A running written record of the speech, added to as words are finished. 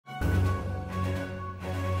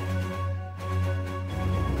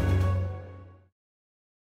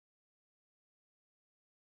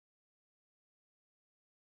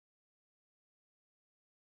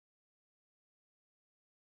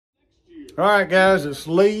All right, guys, it's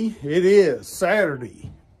Lee. It is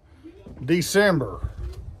Saturday, December,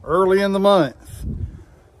 early in the month.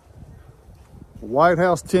 White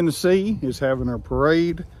House, Tennessee is having a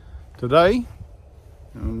parade today.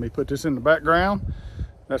 Let me put this in the background.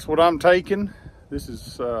 That's what I'm taking. This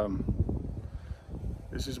is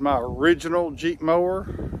my original Jeep mower.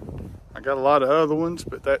 I got a lot of other ones,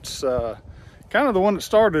 but that's kind of the one that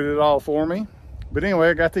started it all for me. But anyway,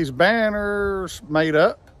 I got these banners made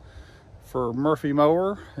up for Murphy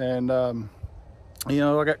mower, and you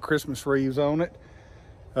know, I got Christmas wreaths on it.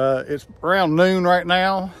 It's around noon right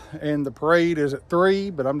now, and the parade is at 3,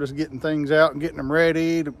 but I'm just getting things out and getting them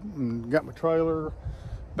ready. And got my trailer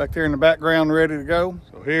back there in the background ready to go.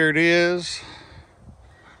 So here it is.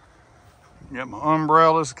 Got my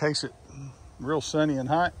umbrellas in case it's real sunny and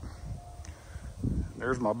hot.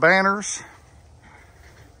 There's my banners.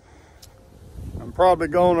 I'm probably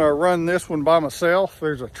gonna run this one by myself.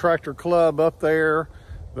 There's a tractor club up there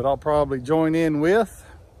that I'll probably join in with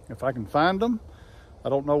if I can find them. I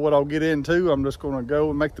don't know what I'll get into. I'm just gonna go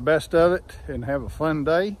and make the best of it and have a fun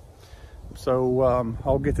day. So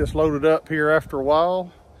I'll get this loaded up here after a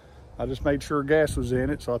while. I just made sure gas was in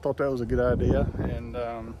it, so I thought that was a good idea. And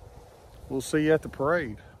we'll see you at the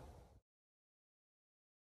parade.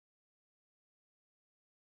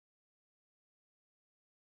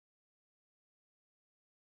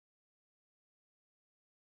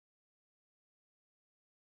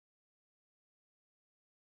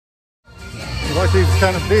 If you like these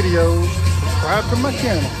kind of videos, subscribe to my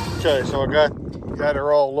channel. Okay, so I got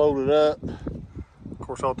her all loaded up. Of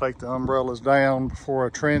course, I'll take the umbrellas down before I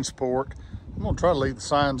transport. I'm gonna try to leave the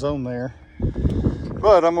signs on there,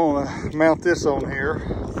 but I'm gonna mount this on here,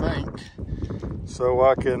 I think, so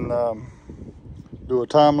I can do a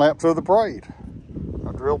time lapse of the parade.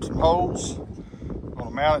 I drilled some holes. I'm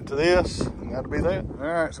gonna mount it to this, and that'll be that. All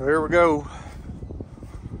right, so here we go.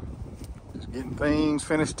 Getting things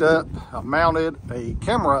finished up. I mounted a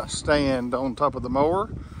camera stand on top of the mower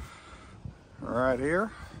right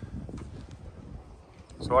here,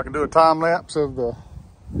 so I can do a time lapse of the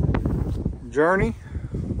journey.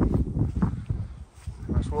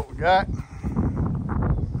 That's what we got.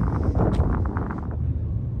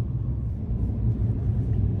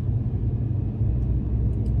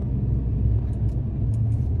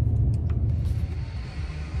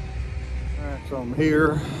 All right, so I'm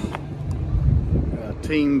here.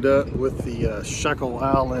 Teamed up with the Shackle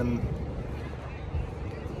Island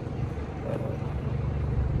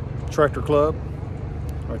Tractor Club.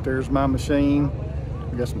 Right there's my machine.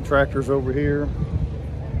 We got some tractors over here.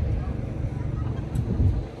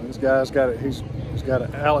 This guy's got it. He's got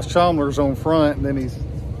an Alex Chalmers on front, and then he's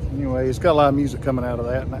got a lot of music coming out of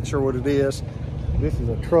that. Not sure what it is. This is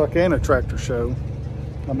a truck and a tractor show.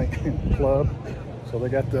 I mean club. So they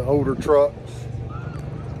got the older trucks.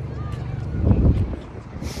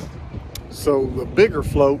 So the bigger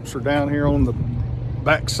floats are down here on the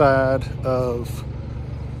backside of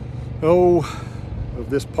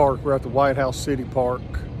this park. We're at the White House City Park.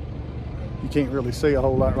 You can't really see a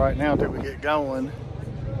whole lot right now until we get going,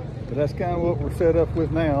 but that's kind of what we're set up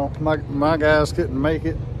with now. My guys couldn't make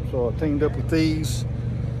it, so I teamed up with these,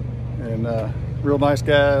 and real nice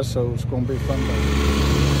guys, so it's going to be a fun day.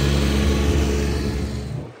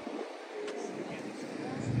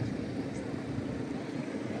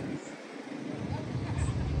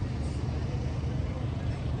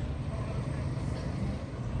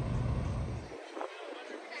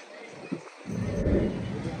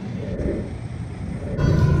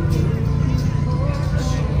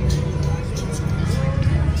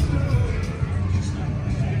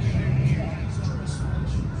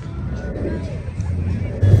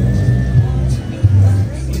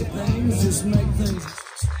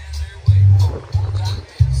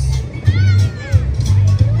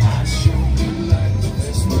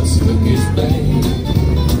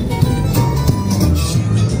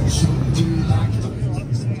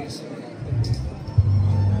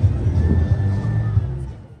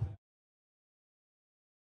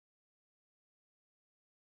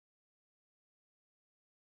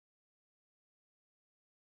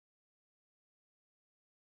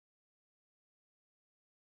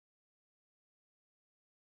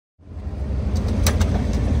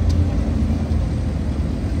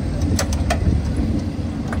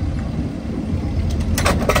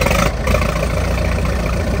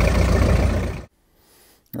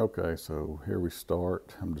 Okay, so here we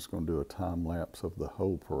start. I'm just going to do a time lapse of the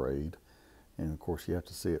whole parade. And of course you have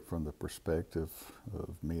to see it from the perspective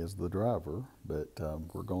of me as the driver. But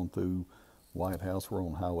we're going through White House. We're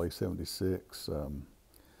on Highway 76.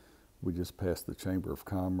 We just passed the Chamber of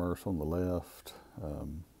Commerce on the left.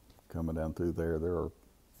 coming down through there. There are,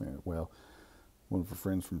 well, one of our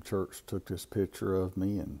friends from church took this picture of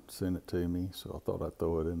me and sent it to me, so I thought I'd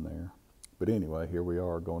throw it in there. But anyway, here we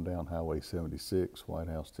are going down Highway 76, White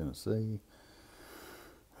House, Tennessee.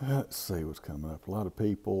 Let's see what's coming up. A lot of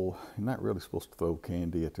people. You're not really supposed to throw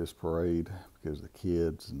candy at this parade because of the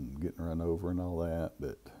kids and getting run over and all that,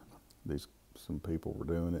 but some people were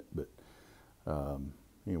doing it. But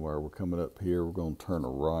anyway, we're coming up here. We're going to turn a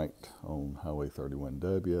right on Highway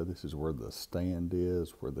 31W. This is where the stand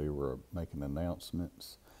is, where they were making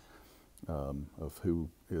announcements of who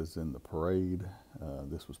is in the parade.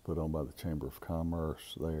 This was put on by the Chamber of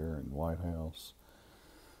Commerce there in White House.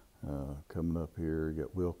 Coming up here, you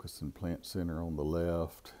got Wilkeson Plant Center on the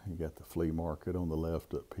left. You got the flea market on the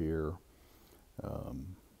left up here.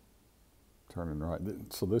 Turning right.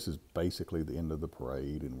 So this is basically the end of the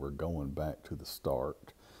parade, and we're going back to the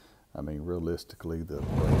start. I mean, realistically, the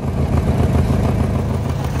parade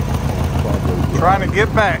probably trying to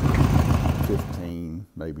get back. 15,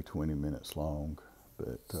 maybe 20 minutes long.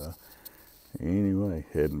 But anyway,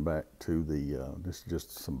 heading back to the, this is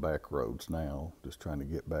just some back roads now, just trying to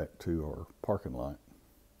get back to our parking lot.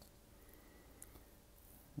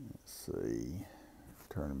 Let's see,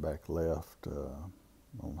 turning back left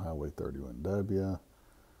on Highway 31W.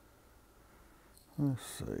 Let's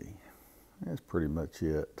see, that's pretty much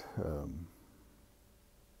it.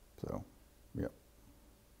 So, yep.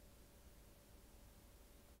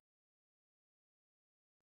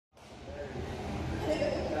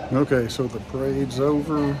 Okay, so the parade's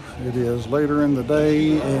over. It is later in the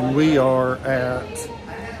day, and we are at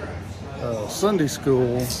Sunday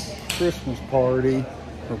school Christmas party.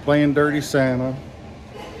 We're playing Dirty Santa.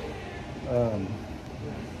 And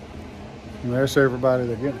there's everybody.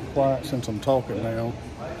 They're getting quiet since I'm talking now.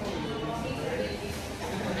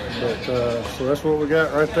 But so that's what we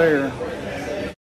got right there.